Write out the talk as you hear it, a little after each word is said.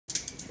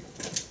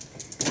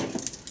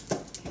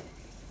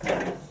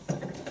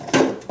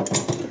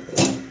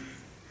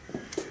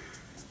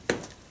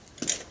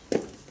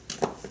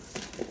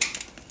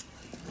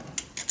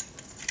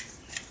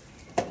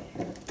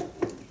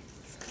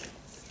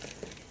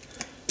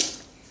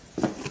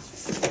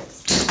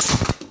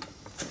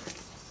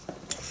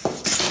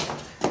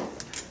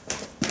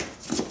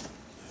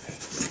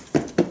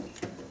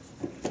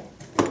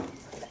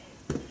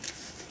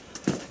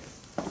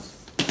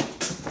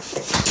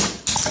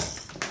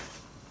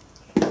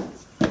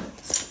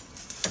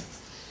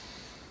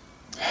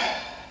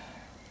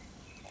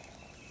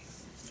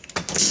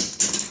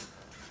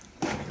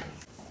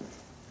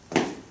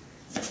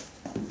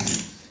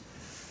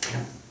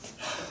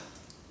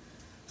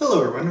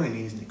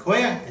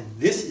Koya, and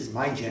this is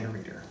my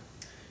generator.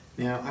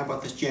 Now, I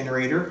bought this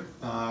generator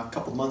a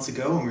couple months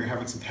ago when we were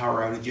having some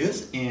power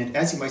outages, and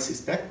as you might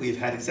suspect, we have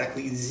had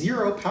exactly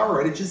 0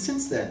 power outages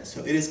since then.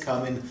 So it has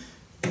come in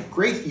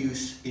great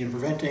use in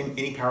preventing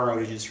any power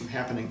outages from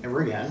happening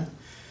ever again.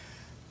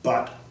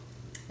 But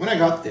when I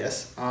got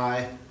this,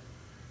 I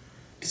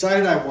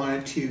decided I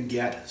wanted to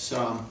get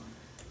some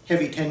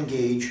heavy 10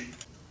 gauge,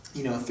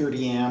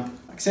 30 amp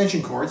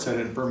extension cord so I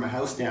didn't burn my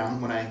house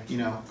down when I,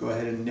 go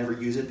ahead and never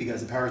use it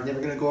because the power is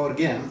never going to go out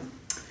again.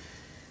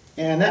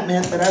 And that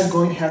meant that I was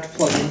going to have to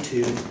plug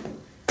into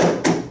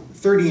the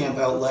 30 amp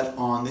outlet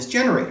on this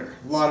generator.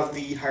 A lot of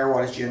the higher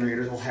wattage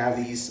generators will have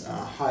these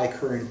high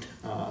current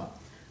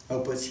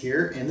outputs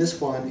here, and this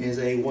one is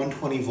a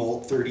 120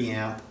 volt 30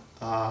 amp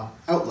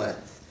outlet.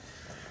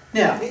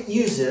 Now, it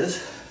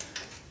uses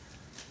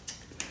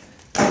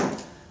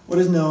what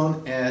is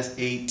known as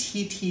a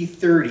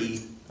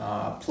TT-30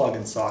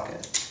 plug-in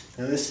socket.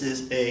 Now, this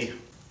is a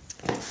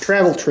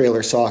travel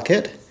trailer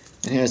socket.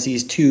 It has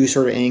these 2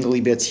 sort of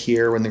angly bits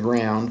here in the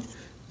ground.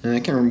 And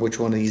I can't remember which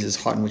one of these is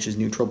hot and which is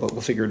neutral, but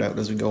we'll figure it out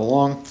as we go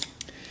along.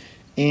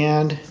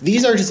 And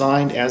these are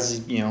designed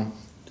as,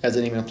 as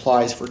the name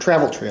implies, for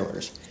travel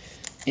trailers.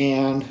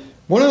 And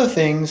one of the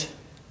things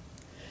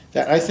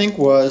that I think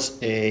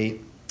was a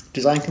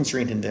design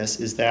constraint in this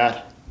is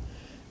that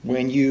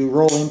when you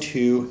roll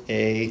into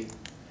a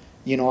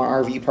an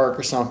RV park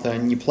or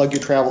something, you plug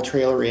your travel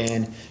trailer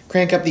in,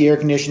 crank up the air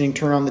conditioning,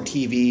 turn on the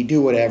TV,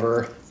 do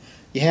whatever.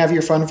 You have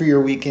your fun for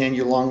your weekend,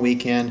 your long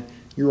weekend,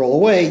 you roll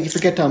away, you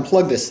forget to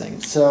unplug this thing.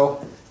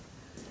 So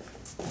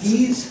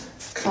these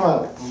come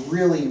out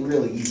really,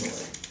 really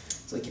easily.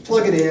 It's like you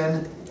plug it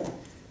in,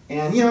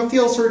 and it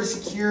feels sort of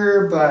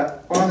secure,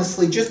 but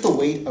honestly, just the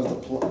weight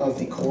of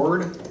the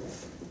cord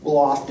will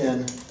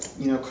often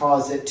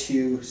cause it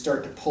to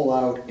start to pull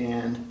out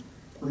and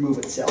remove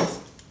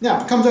itself.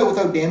 Now, it comes out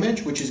without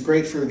damage, which is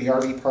great for the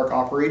RV park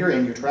operator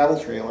and your travel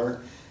trailer,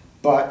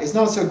 but it's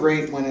not so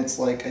great when it's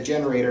like a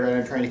generator and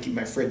I'm trying to keep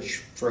my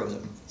fridge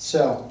frozen.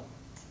 So,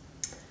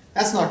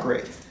 that's not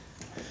great.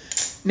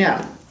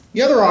 Now,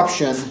 the other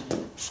option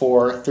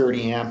for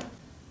 30 amp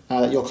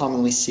that you'll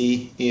commonly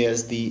see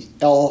is the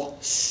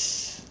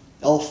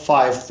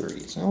L5-30.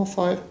 Is it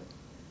L5?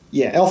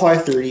 Yeah,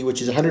 L5-30,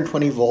 which is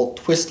 120 volt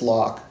twist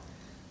lock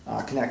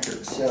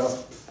connector.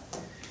 So,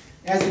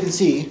 as you can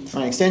see,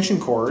 my extension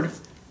cord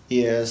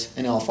is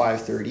an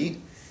L5-30,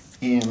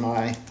 and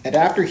my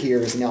adapter here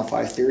is an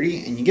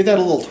L5-30, and you give that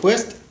a little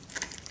twist,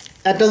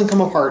 that doesn't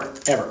come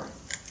apart ever.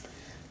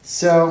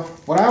 So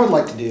what I would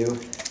like to do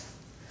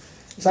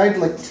is I'd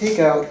like to take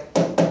out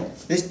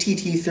this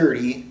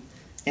TT-30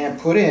 and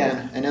put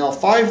in an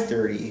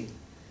L5-30.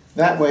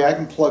 That way I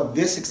can plug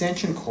this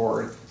extension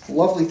cord,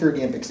 lovely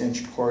 30 amp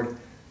extension cord,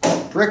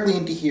 directly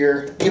into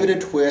here, give it a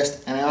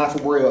twist, and I don't have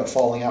to worry about it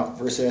falling out,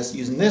 versus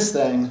using this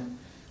thing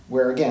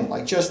where, again,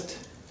 like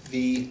just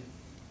the,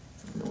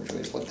 I don't know which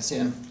way to plug this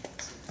in,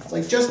 it's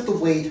like just the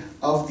weight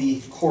of the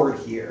cord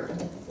here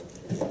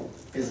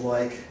is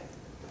like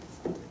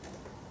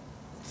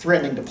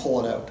threatening to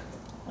pull it out.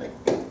 Like,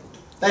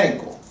 that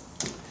ain't cool.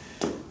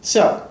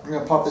 So, I'm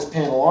going to pop this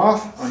panel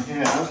off. I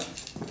have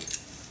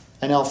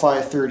an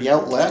L5-30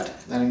 outlet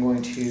that I'm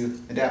going to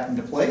adapt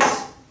into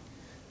place.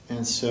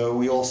 And so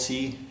we all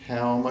see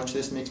how much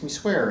this makes me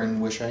swear and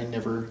wish I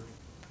never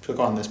took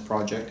on this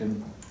project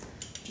and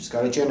just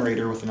got a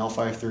generator with an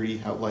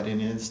L5-30 outlet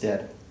in it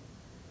instead.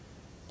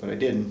 But I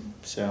didn't,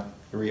 so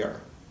here we are.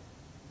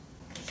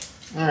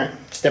 Alright,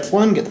 step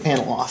 1, get the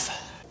panel off.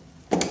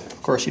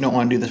 Of course, you don't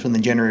want to do this when the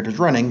generator's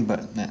running,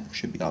 but that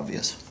should be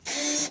obvious.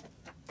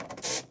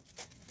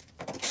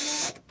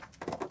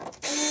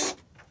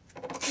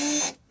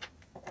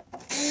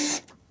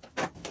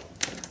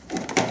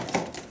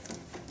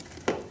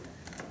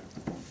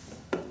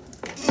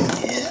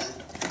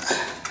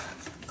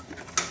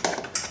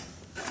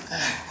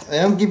 They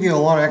don't give you a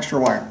lot of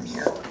extra wire in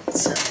here,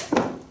 so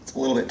it's a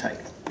little bit tight.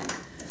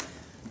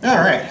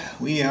 Alright,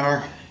 we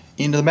are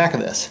into the back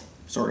of this,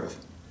 sort of.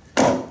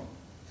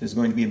 This is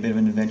going to be a bit of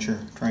an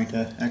adventure trying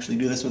to actually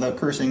do this without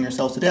cursing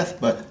yourselves to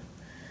death, but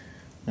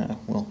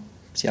we'll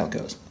see how it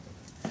goes.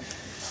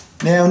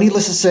 Now,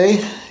 needless to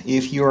say,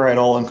 if you are at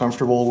all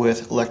uncomfortable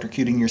with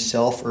electrocuting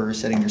yourself or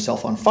setting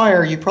yourself on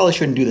fire, you probably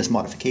shouldn't do this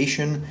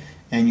modification,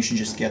 and you should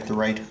just get the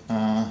right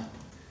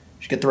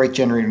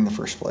generator in the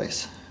first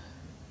place.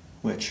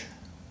 Which,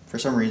 for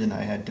some reason,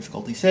 I had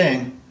difficulty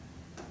saying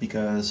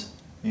because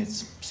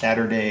it's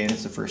Saturday and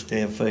it's the first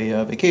day of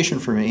a vacation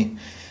for me.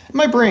 In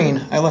my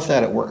brain, I left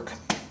that at work.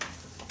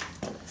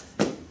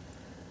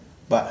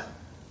 But,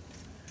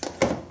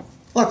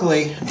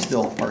 luckily, I'm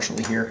still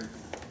partially here.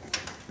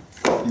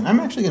 And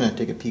I'm actually going to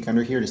take a peek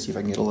under here to see if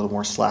I can get a little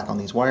more slack on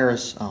these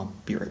wires. I'll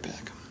be right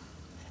back.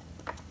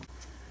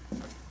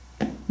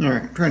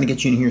 Alright, I'm trying to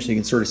get you in here so you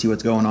can sort of see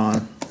what's going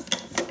on.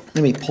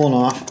 Let me pulling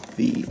off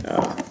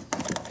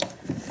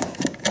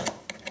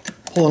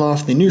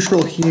the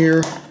neutral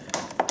here,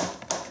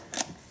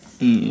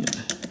 and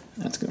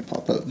that's going to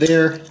pop out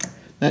there.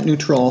 That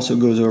neutral also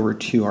goes over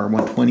to our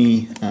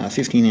 120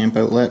 15 amp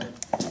outlet.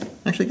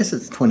 Actually, I guess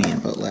it's a 20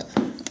 amp outlet.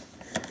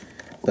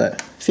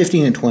 But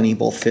 15 and 20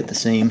 both fit the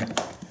same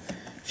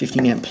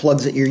 15 amp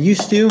plugs that you're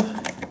used to.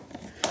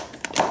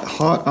 Take the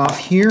hot off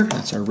here,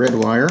 that's our red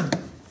wire.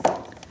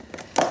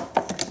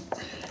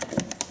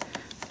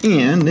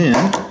 And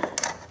then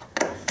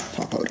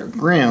pop out our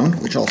ground,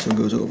 which also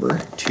goes over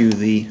to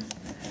the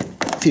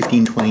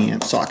 15-20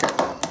 amp socket.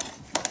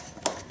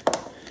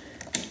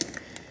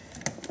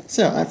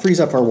 So that frees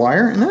up our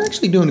wire, and they're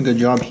actually doing a good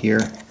job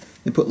here.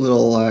 They put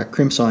little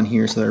crimps on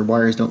here so that our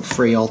wires don't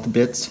fray all to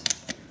bits.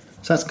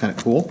 So that's kind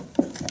of cool.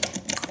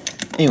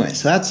 Anyway,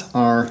 so that's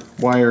our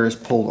wires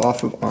pulled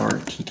off of our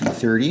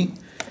TT-30.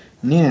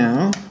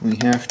 Now we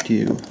have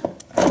to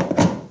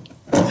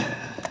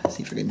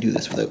see if I can do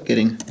this without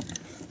getting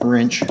a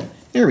wrench.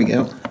 There we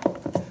go.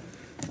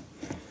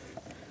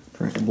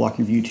 Try not to block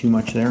your view too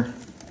much there.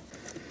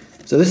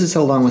 So this is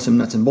held on with some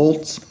nuts and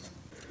bolts.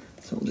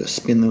 So we'll just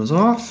spin those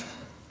off.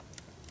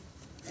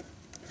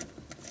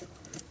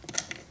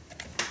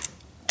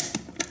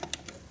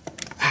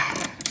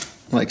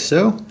 Like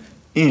so.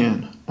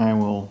 And I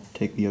will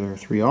take the other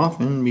three off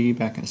and be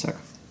back in a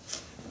second.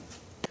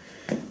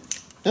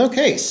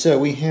 Okay, so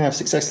we have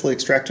successfully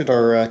extracted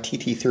our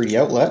TT-30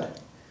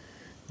 outlet.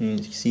 And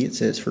as you see, it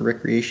says for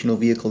recreational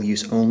vehicle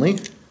use only,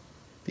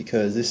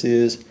 because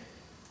this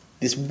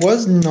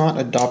was not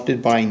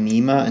adopted by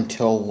NEMA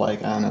until,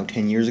 like, I don't know,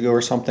 10 years ago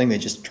or something. They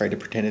just tried to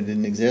pretend it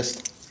didn't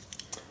exist.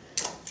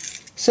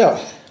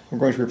 So we're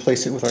going to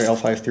replace it with our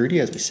L5-30,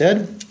 as we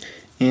said.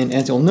 And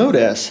as you'll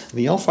notice,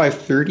 the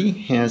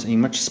L5-30 has a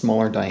much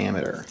smaller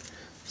diameter.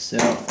 So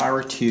if I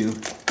were to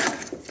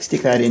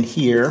stick that in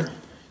here,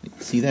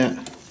 see that?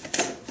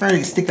 If I were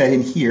to stick that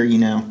in here, you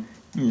know,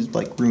 there's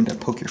like room to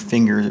poke your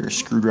fingers or a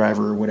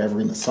screwdriver or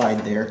whatever in the side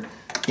there.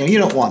 You know, you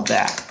don't want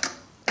that.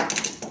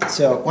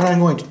 So what I'm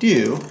going to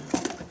do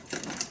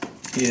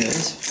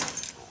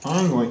is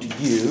I'm going to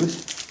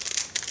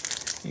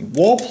use a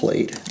wall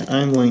plate that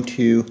I'm going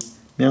to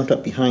mount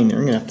up behind there.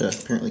 I'm going to have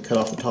to apparently cut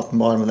off the top and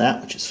bottom of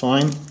that, which is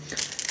fine.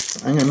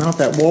 I'm going to mount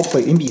that wall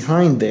plate in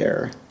behind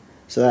there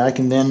so that I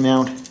can then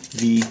mount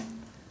the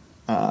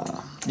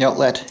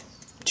outlet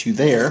to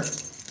there,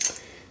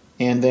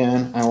 and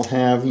then I will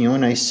have, you know, a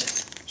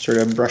nice sort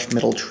of brushed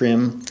metal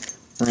trim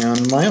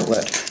around my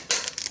outlet.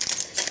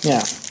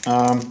 Now,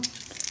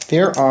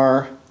 there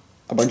are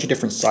a bunch of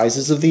different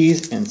sizes of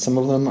these, and some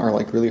of them are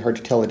like really hard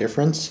to tell the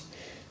difference.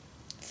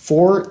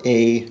 For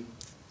a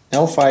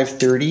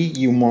L5-30,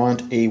 you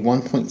want a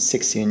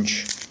 1.6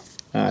 inch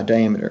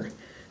diameter.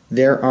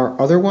 There are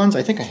other ones,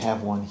 I think I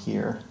have one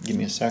here, give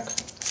me a sec.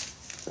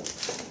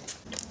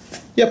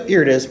 Yep,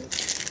 here it is.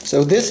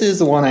 So this is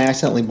the one I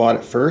accidentally bought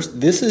at first.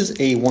 This is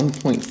a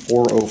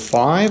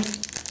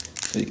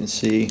 1.405, so you can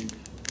see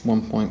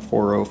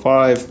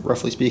 1.405,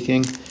 roughly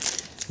speaking.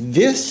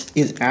 This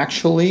is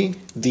actually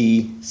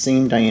the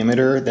same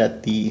diameter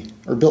that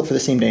or built for the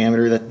same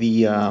diameter that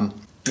the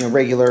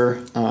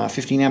regular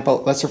 15 amp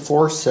outlets are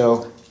for.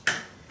 So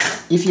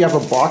if you have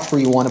a box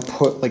where you want to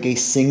put like a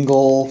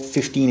single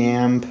 15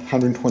 amp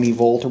 120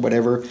 volt or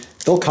whatever,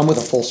 they'll come with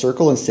a full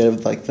circle instead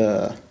of like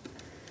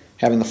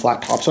having the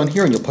flat tops on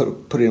here, and you'll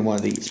put it in one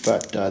of these.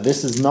 But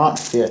this does not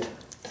fit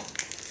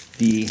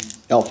the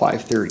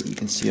L5-30. You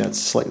can see that's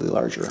slightly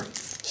larger.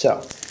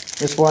 So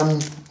this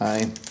one,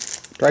 I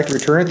tried to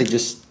return it. They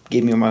just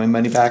gave me my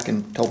money back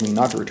and told me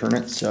not to return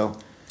it. So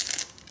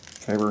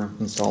if I ever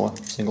install a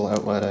single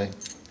outlet,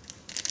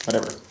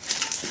 whatever.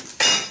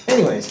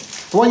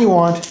 Anyways, the one you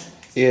want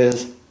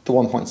is the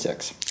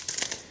 1.6.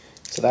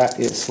 So that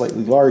is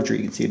slightly larger.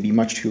 You can see it'd be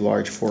much too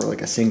large for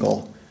like a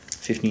single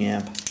 15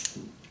 amp.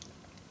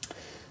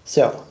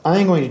 So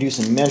I'm going to do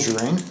some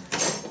measuring,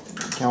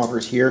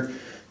 calipers here,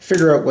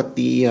 figure out what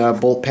the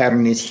bolt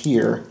pattern is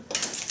here.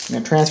 I'm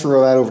going to transfer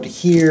that over to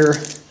here.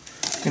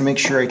 I'm going to make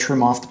sure I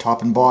trim off the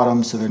top and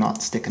bottom so they're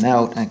not sticking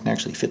out. I can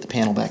actually fit the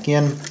panel back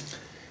in.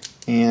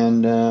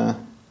 And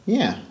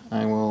yeah,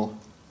 I will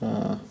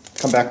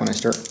come back when I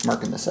start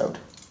marking this out.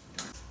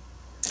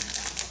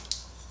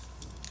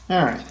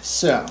 Alright,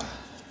 so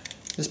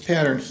this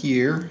pattern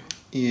here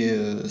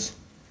is,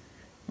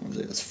 what was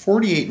it? It's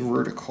 48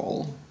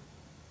 vertical.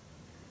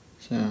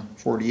 So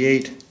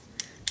 48,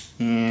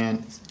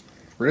 and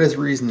for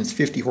whatever reason it's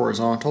 50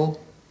 horizontal.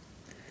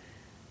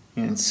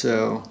 And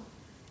so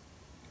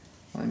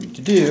what I need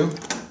to do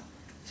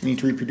is I need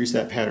to reproduce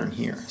that pattern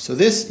here. So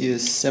this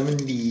is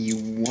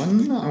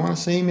 71, I want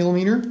to say,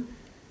 millimeter,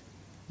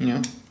 you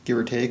know, give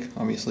or take.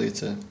 Obviously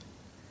it's a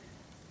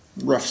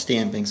rough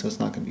stamping, so it's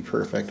not going to be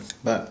perfect,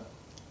 but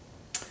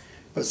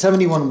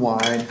 71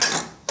 wide.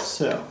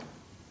 So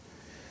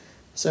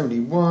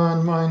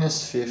 71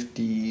 minus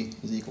 50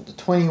 is equal to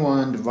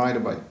 21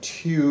 divided by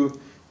 2.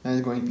 That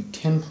is going to be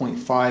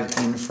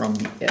 10.5 in from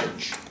the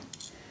edge.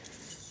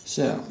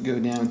 So go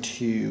down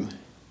to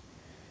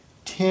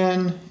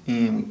 10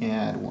 and we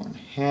add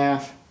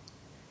 1/2.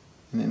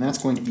 And then that's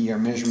going to be our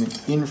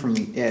measurement in from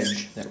the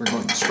edge that we're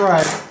going to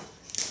scribe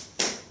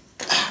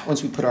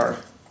once we put our,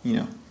 you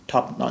know,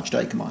 top-notch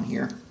dicom on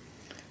here.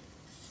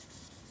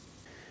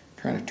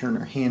 Trying to turn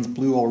our hands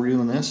blue while we're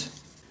doing this.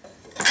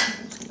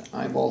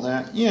 eyeball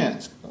that. Yeah,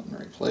 it's about in the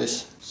right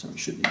place, so it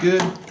should be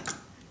good.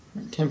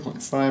 We're at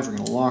 10.5, we're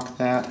going to lock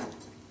that.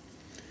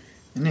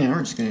 And now we're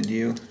just going to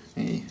do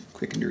a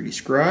quick and dirty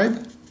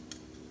scribe.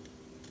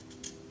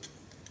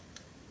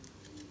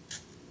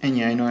 And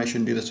yeah, I know I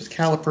shouldn't do this with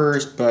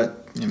calipers,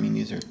 but I mean,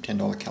 these are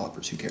 $10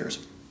 calipers, who cares?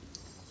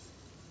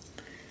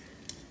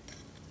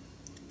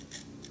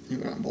 Do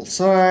it on both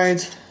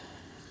sides.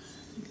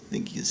 I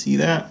think you can see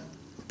that,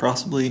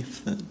 possibly,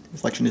 if the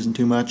reflection isn't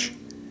too much.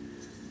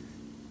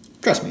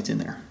 Trust me, it's in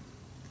there.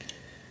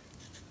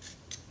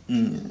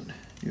 And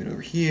do it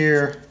over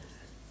here.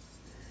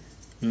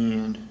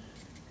 And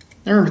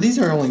now remember, these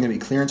are only going to be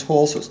clearance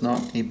holes, so it's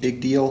not a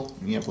big deal.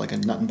 You have like a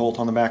nut and bolt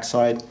on the back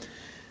side.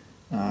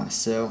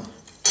 So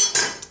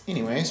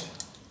anyways,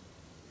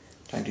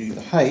 time to do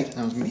the height.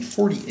 That was going to be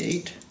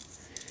 48.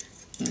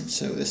 And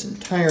so this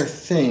entire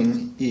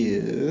thing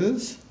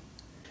is,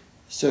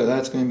 so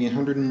that's going to be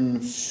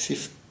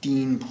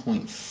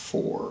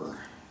 115.4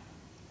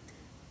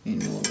 in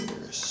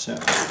millimeters. So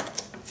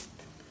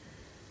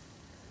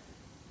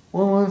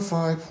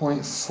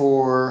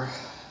 115.4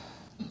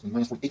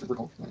 minus 48 for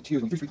vertical, 2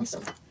 is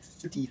 3.7.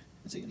 30,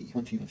 let's say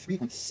 1, 2,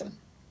 3.7.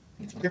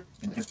 And here,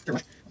 and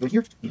go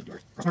here, and do our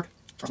cross mark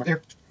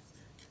there,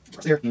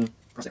 cross there, and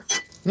cross there.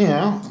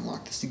 Now,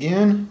 unlock this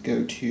again,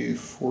 go to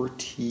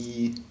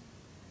 48,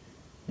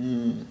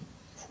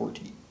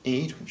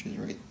 which is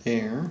right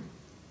there.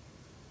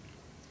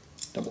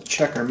 Double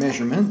check our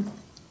measurement.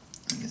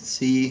 You can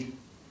see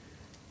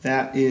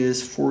that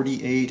is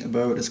 48,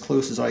 about as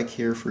close as I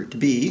care for it to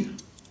be.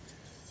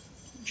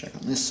 Check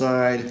on this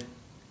side.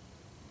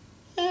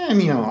 I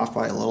mean, I'm off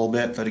by a little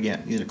bit, but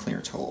again, these are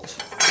clearance holes.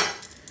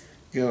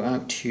 Go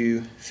out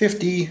to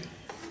 50.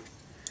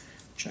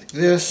 Check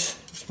this.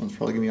 This one's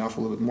probably going to be off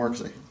a little bit more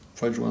because I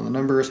fudged one of the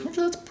numbers, which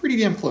that's pretty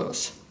damn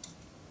close.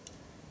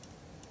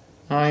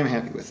 I'm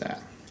happy with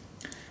that.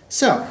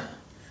 So,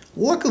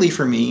 luckily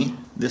for me,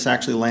 this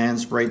actually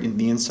lands right in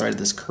the inside of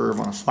this curve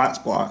on a flat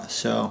spot.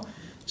 So,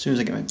 as soon as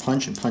I get my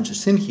punch and punch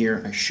this in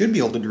here, I should be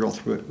able to drill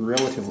through it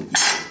relatively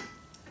easily.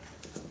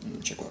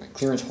 Check what my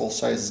clearance hole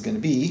size is going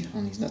to be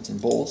on these nuts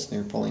and bolts.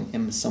 They're probably an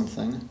M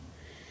something.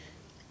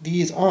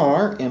 These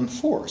are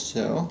M4,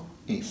 so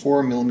a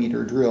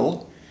 4mm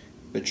drill,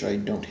 which I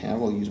don't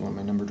have. I'll use one of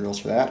my number drills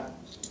for that.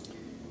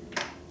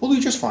 We'll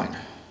do just fine.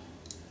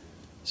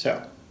 So,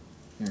 I'm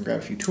going to grab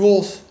a few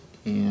tools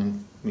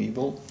and we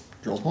will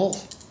drill some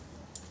holes.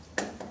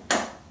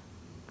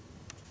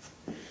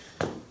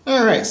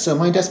 Alright, so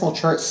my decimal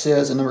chart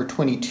says a number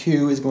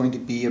 22 is going to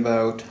be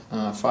about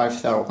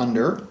 5 thou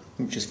under,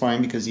 which is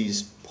fine because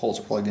these holes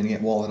are probably going to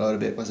get walled out a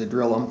bit as I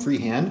drill them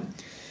freehand.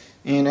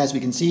 And as we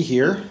can see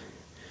here,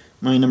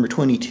 my number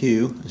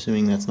 22,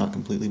 assuming that's not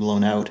completely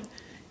blown out,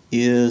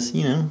 is,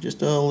 you know,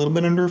 just a little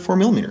bit under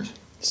 4mm.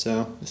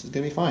 So this is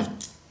going to be fine.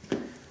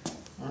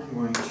 I'm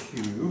going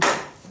to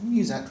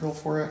use that drill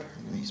for it.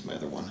 I'm going to use my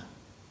other one.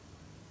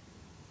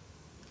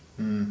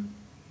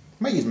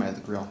 Might use my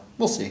other drill.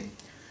 We'll see.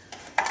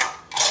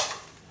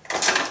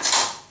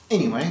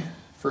 Anyway,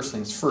 first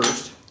things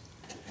first,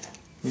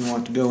 we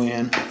want to go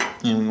in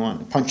and we want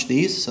to punch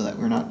these so that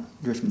we're not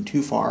drifting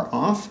too far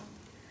off.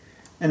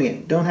 And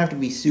again, don't have to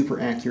be super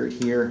accurate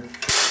here.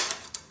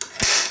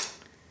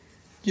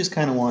 Just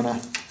kind of want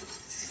to,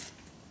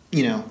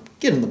 you know,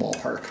 get in the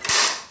ballpark.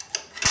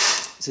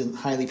 This isn't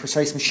highly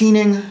precise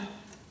machining.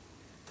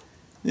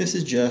 This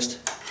is just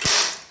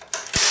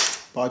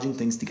bodging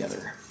things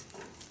together.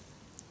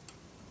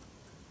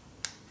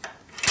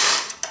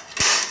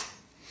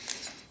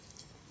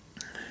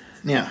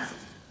 Now,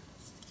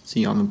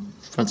 see on the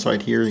front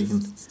side here, you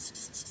can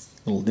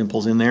little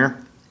dimples in there.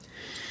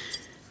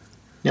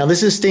 Now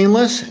this is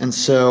stainless, and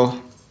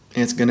so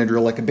it's going to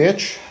drill like a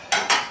bitch.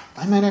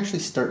 I might actually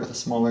start with a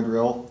smaller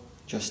drill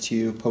just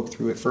to poke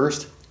through it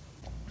first.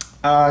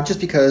 Just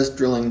because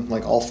drilling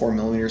like all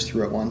 4mm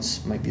through at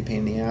once might be a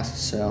pain in the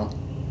ass, so.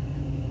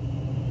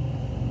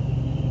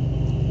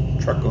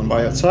 Truck going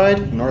by outside,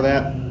 ignore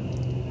that.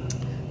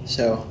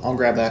 So I'll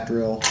grab that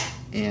drill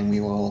and we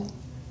will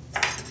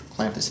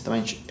clamp this at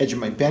the edge of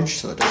my bench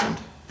so it doesn't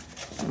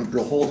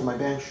drill holes in my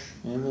bench,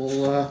 and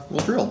we'll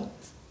drill.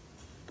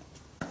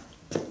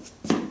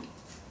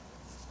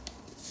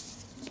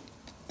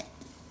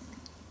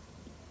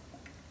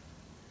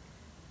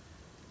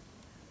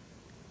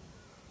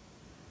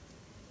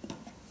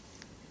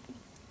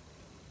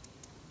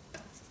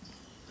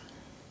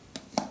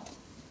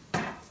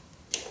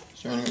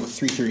 Starting with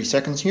 3/30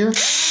 seconds here,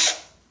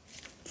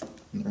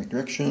 in the right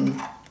direction,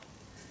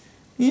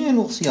 and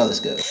we'll see how this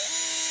goes.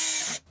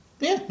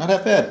 Yeah, not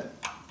that bad.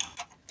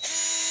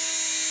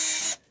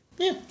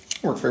 Yeah,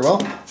 worked very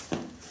well.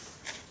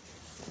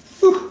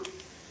 Whew.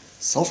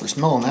 Sulfur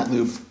smell on that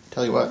lube,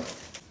 tell you what.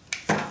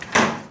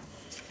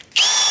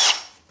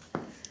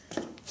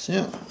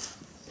 So,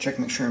 check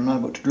to make sure I'm not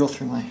about to drill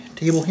through my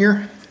table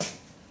here.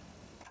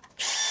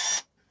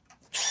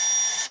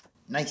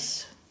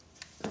 Nice.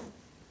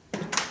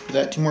 Do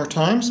that 2 more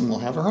times and we'll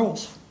have our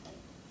holes.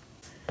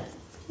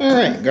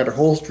 Alright, got our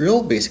holes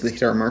drilled, basically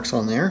hit our marks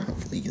on there.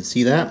 Hopefully you can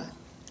see that.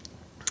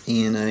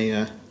 And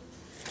I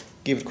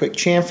Give it a quick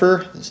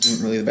chamfer. This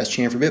isn't really the best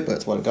chamfer bit, but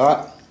it's what I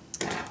got.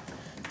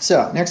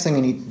 So next thing I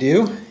need to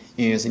do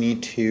is I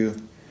need to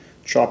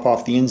chop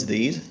off the ends of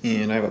these,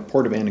 and I have a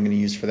portaband I'm going to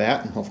use for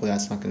that, and hopefully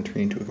that's not going to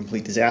turn into a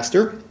complete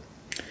disaster.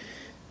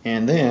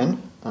 And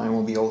then I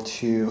will be able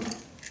to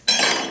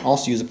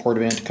also use a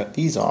portaband to cut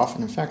these off,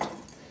 and in fact,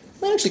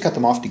 I might actually cut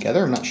them off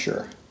together, I'm not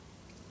sure.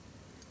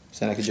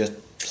 So then I could just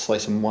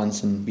slice them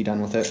once and be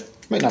done with it.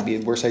 Might not be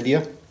a worse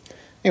idea.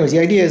 Anyways, the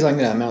idea is I'm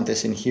going to mount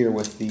this in here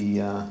with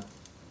the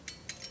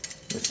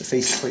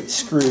faceplate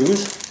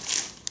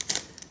screws,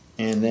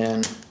 and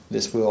then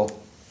this will,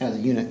 as a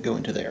unit, go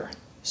into there.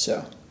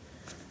 So,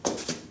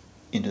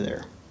 into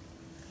there.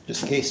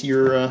 Just in case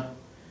you're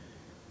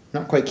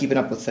not quite keeping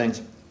up with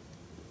things.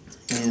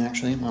 And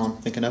actually, while I'm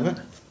thinking of it,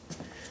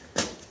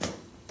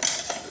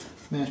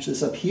 match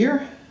this up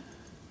here,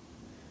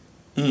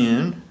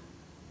 and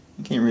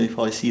you can't really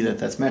probably see that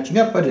that's matching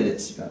up, but it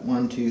is. You've got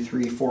 1, 2,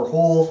 3, 4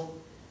 holes,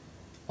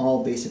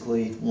 all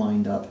basically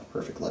lined up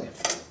perfectly.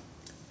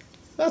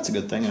 That's a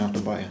good thing. I don't have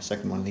to buy a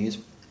second one of these.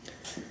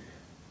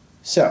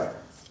 So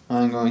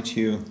I'm going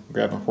to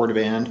grab my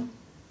portaband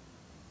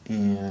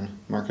and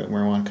mark out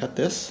where I want to cut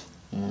this.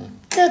 And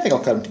yeah, I think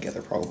I'll cut them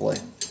together probably.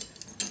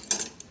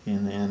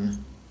 And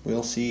then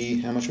we'll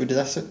see how much of a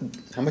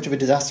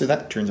disaster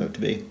that turns out to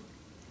be.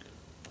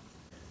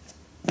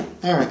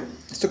 All right,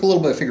 this took a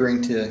little bit of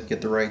figuring to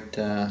get the right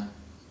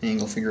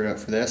angle figured out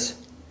for this.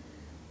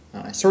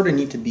 I sort of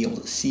need to be able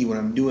to see what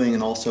I'm doing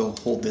and also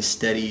hold this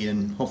steady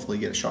and hopefully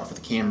get a shot for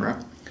the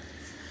camera.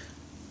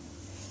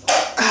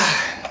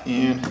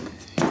 And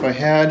if I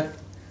had,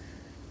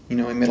 you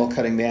know, a metal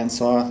cutting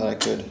bandsaw that I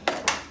could,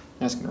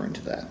 I was going to run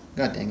into that.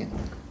 God dang it.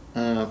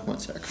 One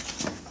sec.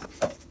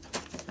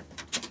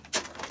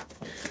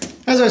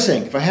 As I was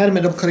saying, if I had a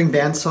metal cutting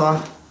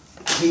bandsaw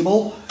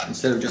cable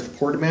instead of just the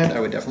portaband, I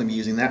would definitely be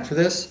using that for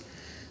this.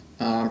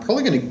 I'm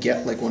probably going to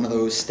get like one of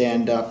those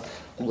stand-up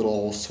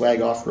little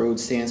swag off-road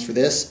stands for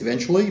this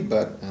eventually,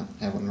 but I don't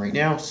have one right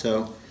now,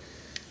 so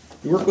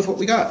we work with what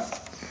we got.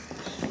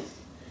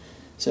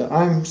 So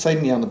I'm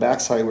sighting down the back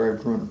side where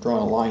I've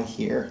drawn a line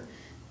here,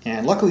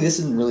 and luckily this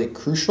isn't really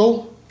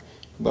crucial,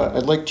 but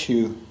I'd like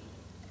to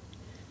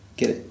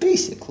get it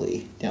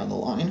basically down the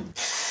line.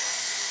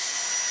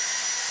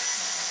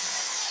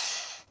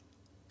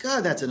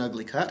 God, that's an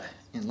ugly cut,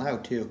 and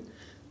loud too.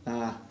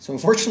 So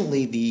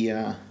unfortunately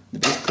the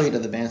base plate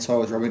of the bandsaw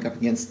was rubbing up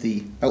against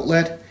the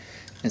outlet,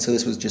 and so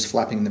this was just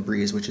flapping in the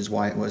breeze, which is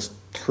why it was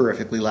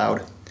horrifically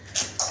loud.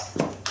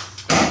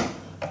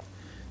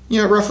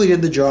 You know, it roughly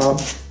did the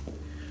job.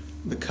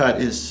 The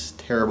cut is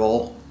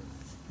terrible,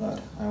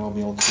 but I will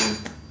be able to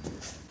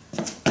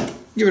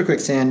give it a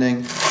quick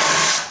sanding,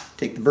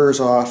 take the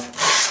burrs off,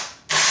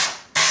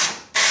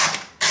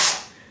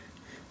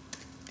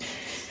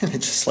 and it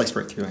just sliced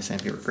right through my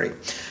sandpaper. Great.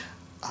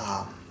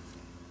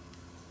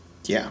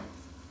 Yeah.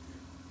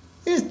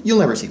 You'll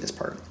never see this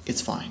part.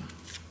 It's fine.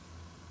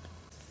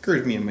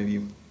 Occurred to me it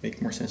maybe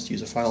make more sense to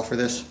use a file for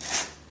this.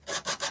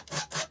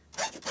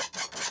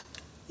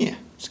 Yeah,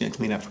 just gonna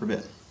clean up for a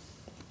bit.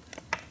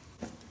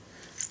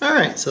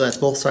 Alright, so that's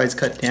both sides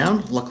cut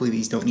down. Luckily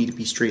these don't need to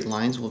be straight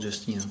lines. We'll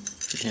just, you know,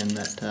 pretend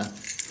that,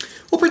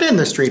 we'll pretend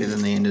they're straighter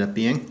than they ended up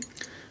being.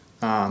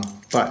 But,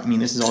 I mean,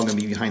 this is all gonna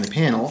be behind the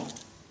panel,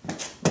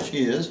 which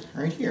is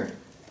right here.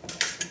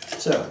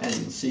 So, as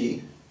you can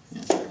see,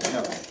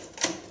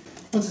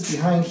 once it's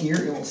behind here,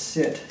 it will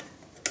sit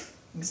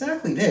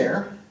exactly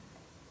there,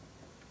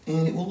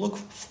 and it will look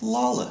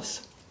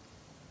flawless.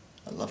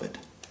 I love it.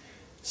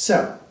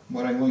 So,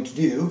 what I'm going to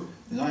do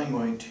is I'm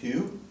going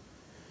to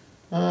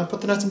put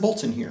the nuts and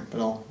bolts in here,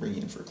 but I'll bring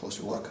you in for a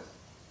closer look.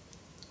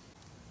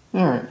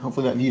 Alright,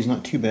 hopefully that view is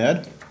not too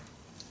bad.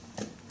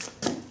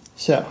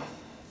 So,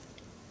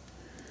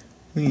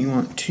 we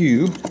want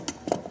to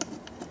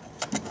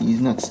get these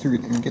nuts through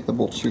and get the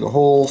bolts through the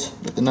holes,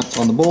 get the nuts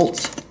on the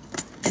bolts.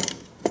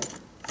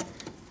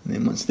 And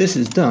then once this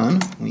is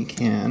done, we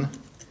can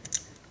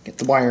get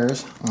the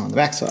wires on the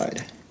back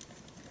side.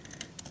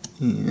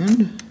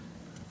 And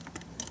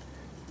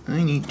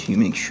I need to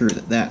make sure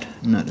that that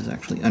nut is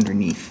actually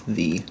underneath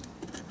the,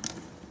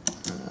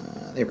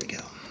 there we go.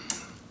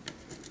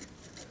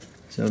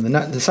 So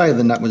the side of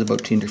the nut was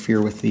about to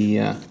interfere with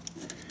the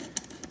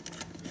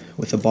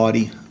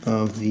body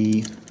of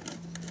the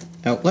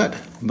outlet,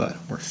 but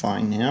we're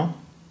fine now.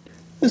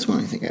 This one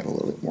I think I have a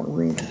little bit more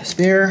room to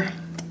spare.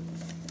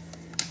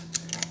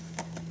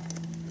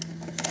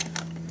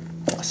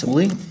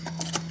 Possibly.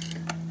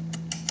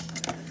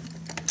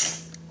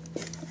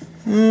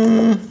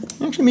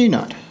 Actually, maybe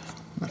not.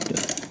 I'll have to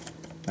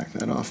back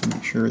that off and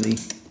make sure the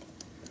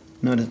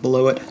nut is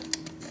below it.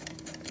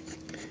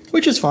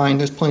 Which is fine,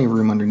 there's plenty of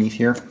room underneath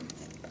here.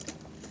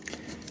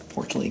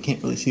 Fortunately, you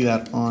can't really see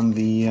that on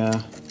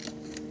the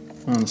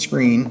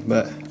screen,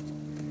 but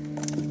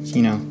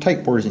you know,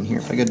 tight bores in here.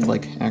 If I could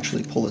like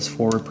actually pull this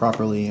forward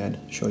properly, I'd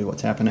show you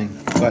what's happening,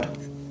 but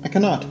I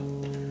cannot.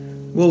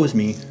 Woe is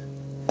me.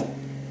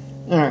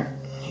 Alright,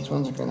 these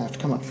ones are going to have to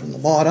come up from the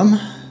bottom.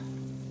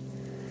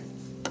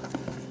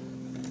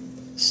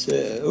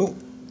 So,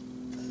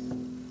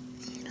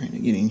 Trying to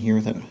get in here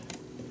without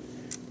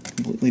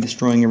completely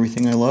destroying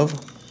everything I love.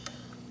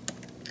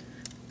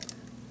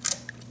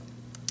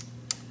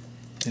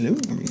 Hello,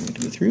 are we going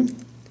to go through?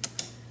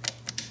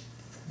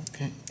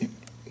 Okay, here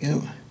we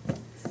go.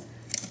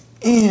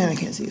 And I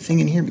can't see a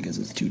thing in here because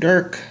it's too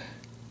dark.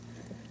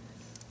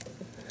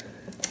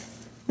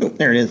 Oh,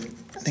 there it is.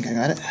 I think I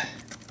got it.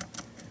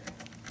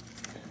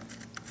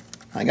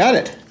 I got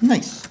it.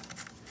 Nice.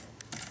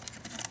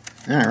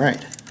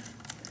 Alright.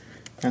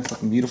 That's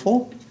looking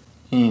beautiful.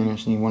 And I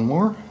just need one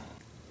more.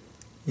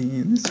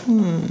 And this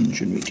one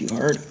shouldn't be too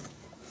hard.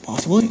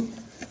 Possibly.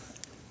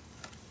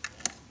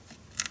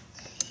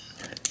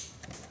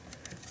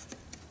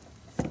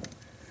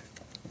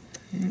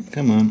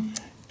 Come on.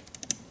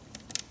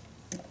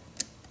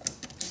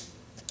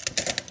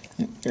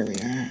 Yep, there we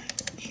are.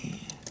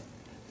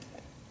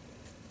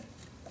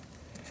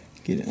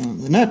 Get it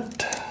on the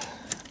nut.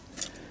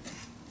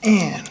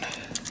 And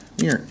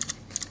we are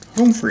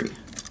home free.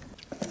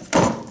 And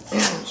I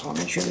just want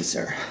to make sure these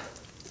are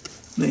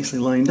nicely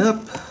lined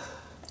up.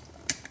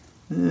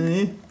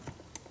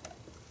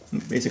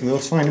 Basically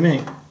looks fine to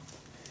me.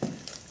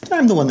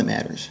 I'm the one that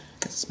matters.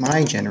 It's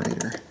my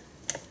generator.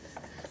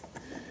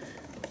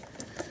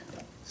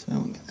 So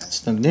we get that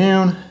snug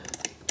down.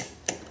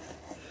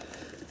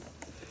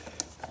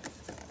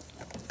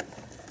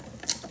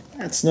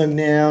 That's snug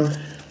down.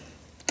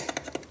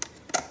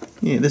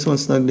 Yeah, this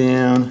one's snug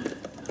down.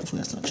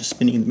 Hopefully that's not just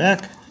spinning in the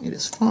back. It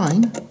is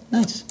fine.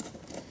 Nice.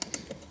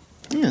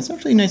 Yeah, it's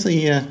actually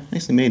nicely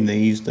made. They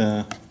used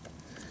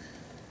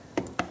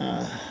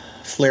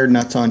flared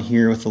nuts on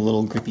here with a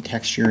little grippy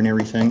texture and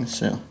everything.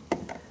 So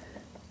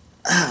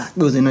it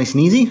goes in nice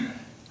and easy.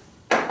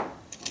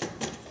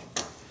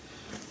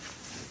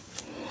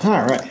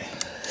 All right.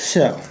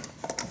 So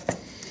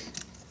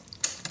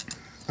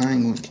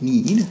I'm going to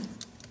need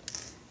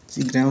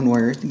the ground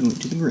wires to go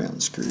into the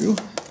ground screw.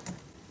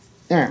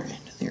 Alright,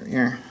 there we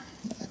are.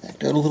 That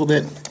backed out a little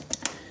bit.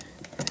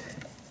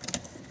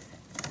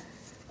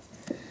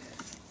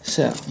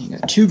 So, you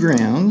got two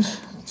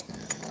grounds. Let's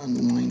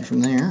unwind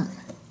from there.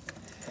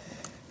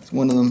 So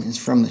one of them is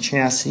from the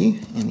chassis,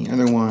 and the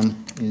other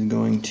one is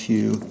going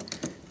to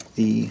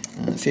the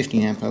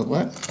 15 amp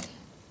outlet.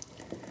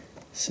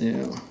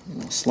 So,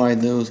 we'll slide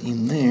those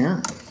in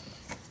there.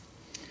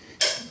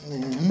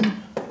 And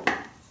then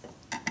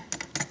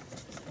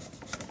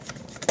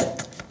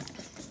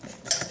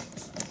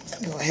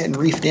go ahead and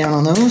reef down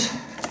on those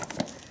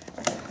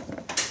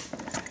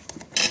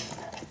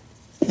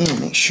and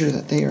make sure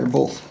that they are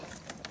both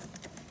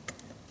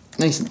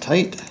nice and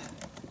tight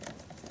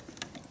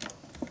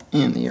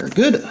and they are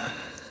good.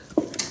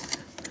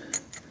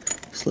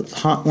 Slip the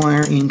hot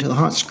wire into the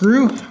hot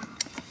screw.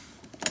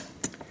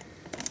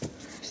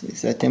 So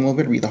that demo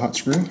better be the hot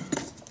screw.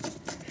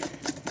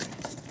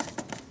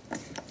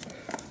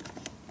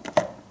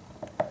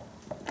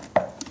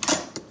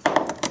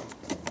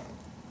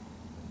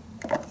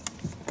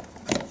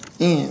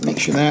 And make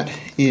sure that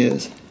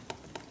is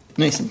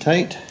nice and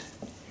tight.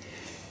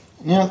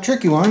 Now the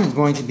tricky one is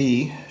going to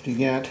be to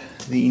get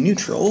the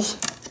neutrals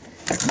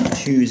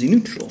to the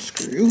neutral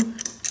screw.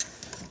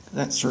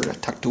 That's sort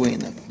of tucked away in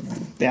the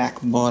back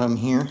bottom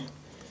here.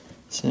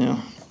 So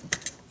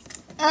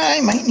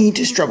I might need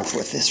to struggle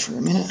with this for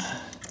a minute,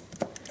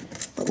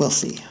 but we'll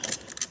see.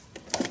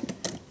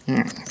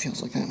 Alright, it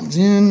feels like that one's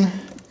in.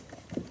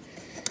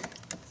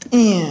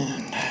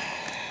 And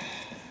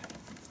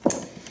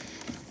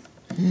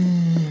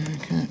I'm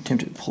kind of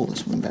tempted to pull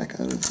this one back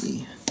out of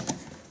the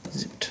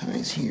zip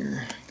ties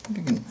here. I think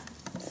I can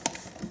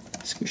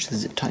squish the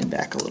zip tie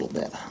back a little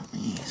bit. Let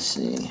me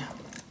see.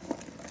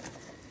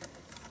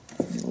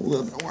 Get a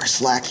little bit more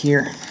slack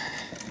here.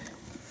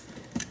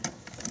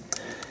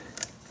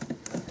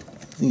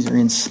 These are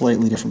in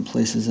slightly different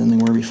places than they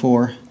were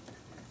before.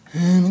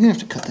 And I'm going to have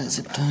to cut that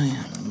zip tie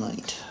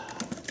light.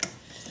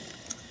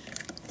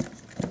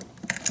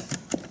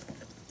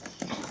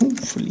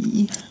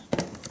 Hopefully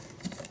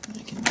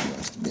I can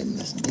just bend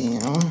this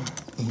down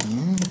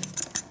and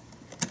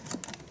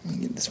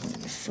get this one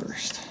in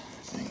first, I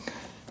think.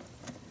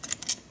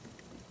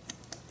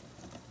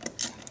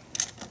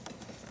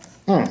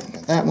 Alright,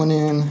 got that one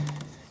in,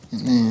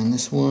 and then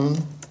this one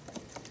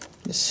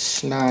just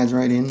slides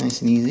right in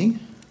nice and easy,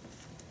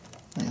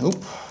 I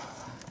hope.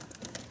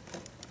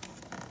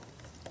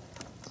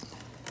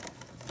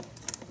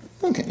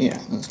 Okay, yeah,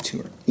 those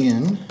two are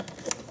in.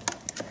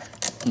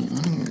 And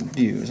what I'm going to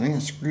do is I'm going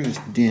to screw this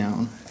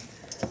down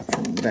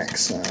from the back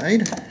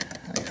side.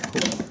 I hope.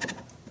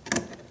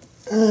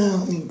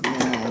 Let me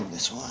grab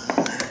this one.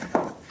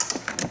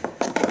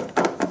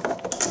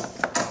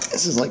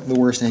 This is like the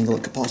worst angle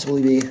it could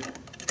possibly be.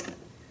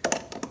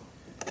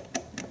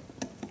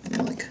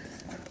 Like,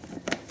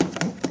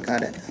 oh, I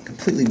got it. I'm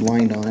completely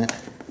blind on it.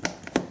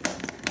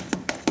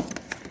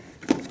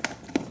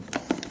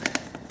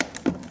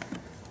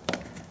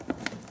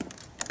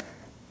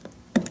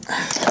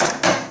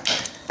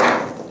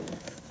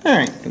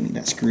 Alright, don't need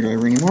that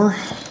screwdriver anymore.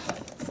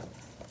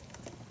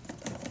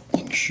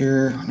 Make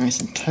sure nice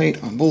and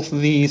tight on both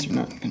of these, they're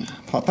not going to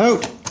pop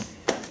out.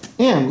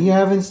 And we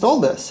have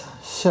installed this.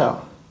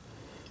 So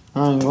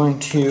I'm going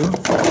to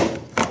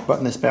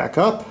button this back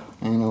up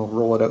and we'll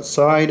roll it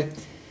outside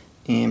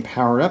and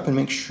power it up and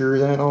make sure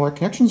that all our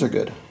connections are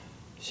good.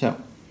 So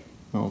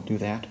I'll do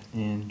that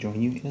and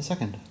join you in a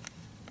second.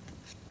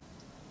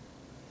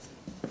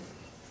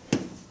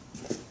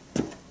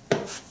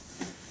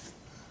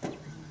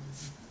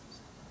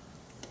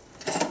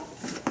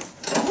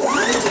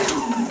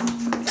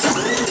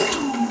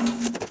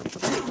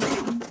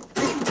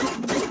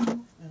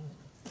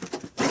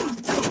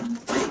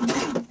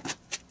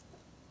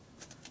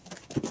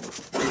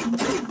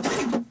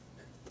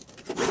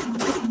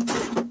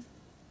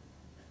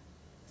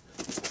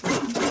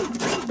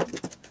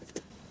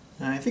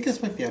 I think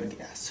this might be out of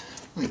gas.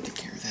 Let me take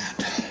care of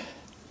that.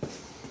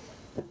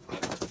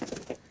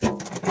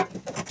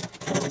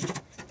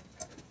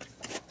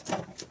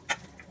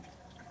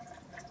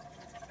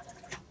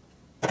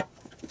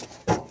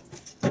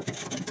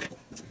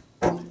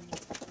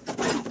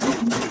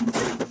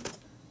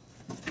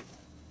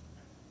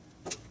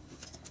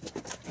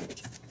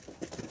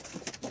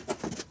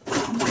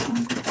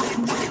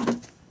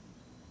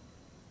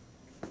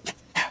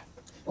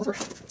 Over.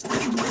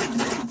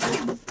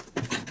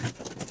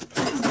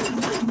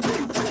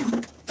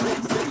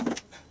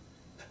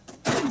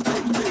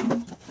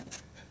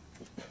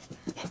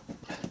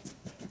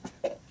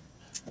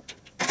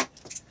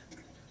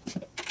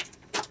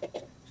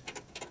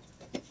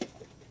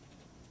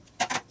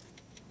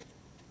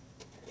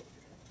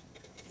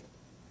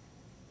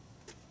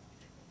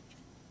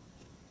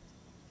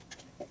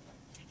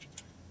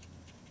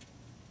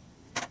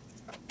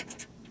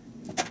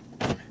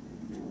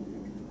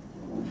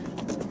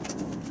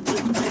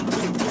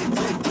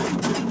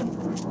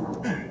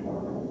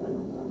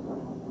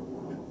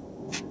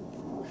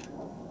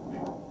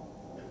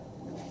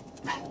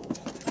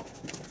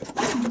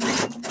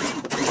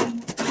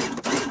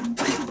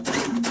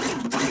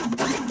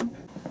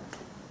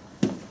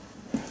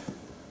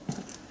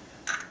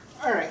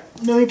 Alright,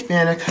 no need to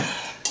panic.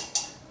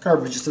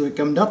 Carburetor just a bit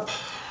gummed up.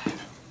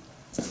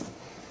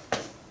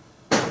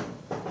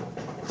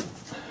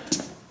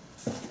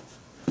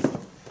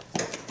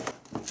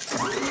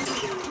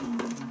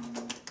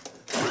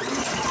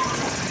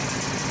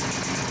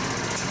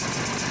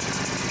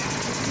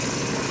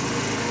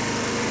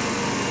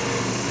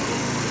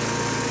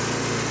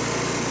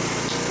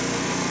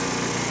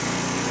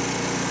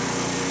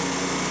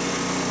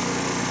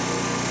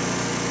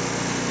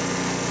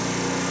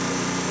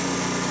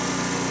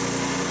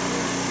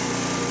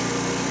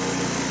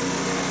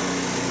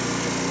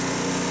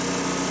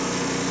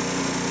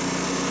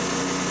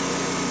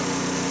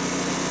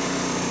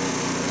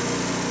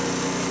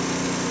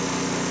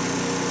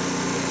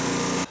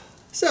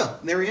 So,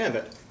 there we have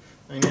it.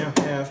 I now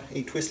have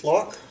a twist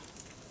lock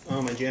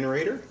on my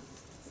generator,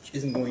 which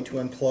isn't going to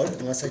unplug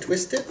unless I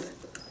twist it.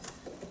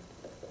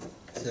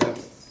 So,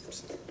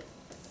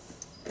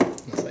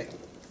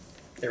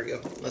 there we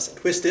go, unless I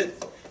twist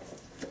it.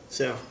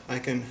 So, I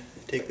can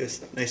take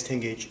this nice 10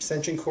 gauge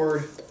extension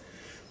cord,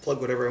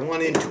 plug whatever I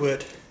want into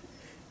it,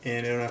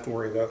 and I don't have to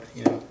worry about,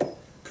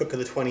 cooking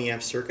the 20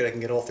 amp circuit. I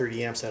can get all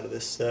 30 amps out of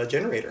this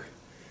generator.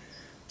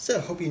 So,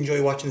 hope you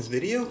enjoy watching this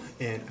video,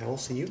 and I will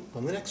see you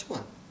on the next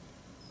one.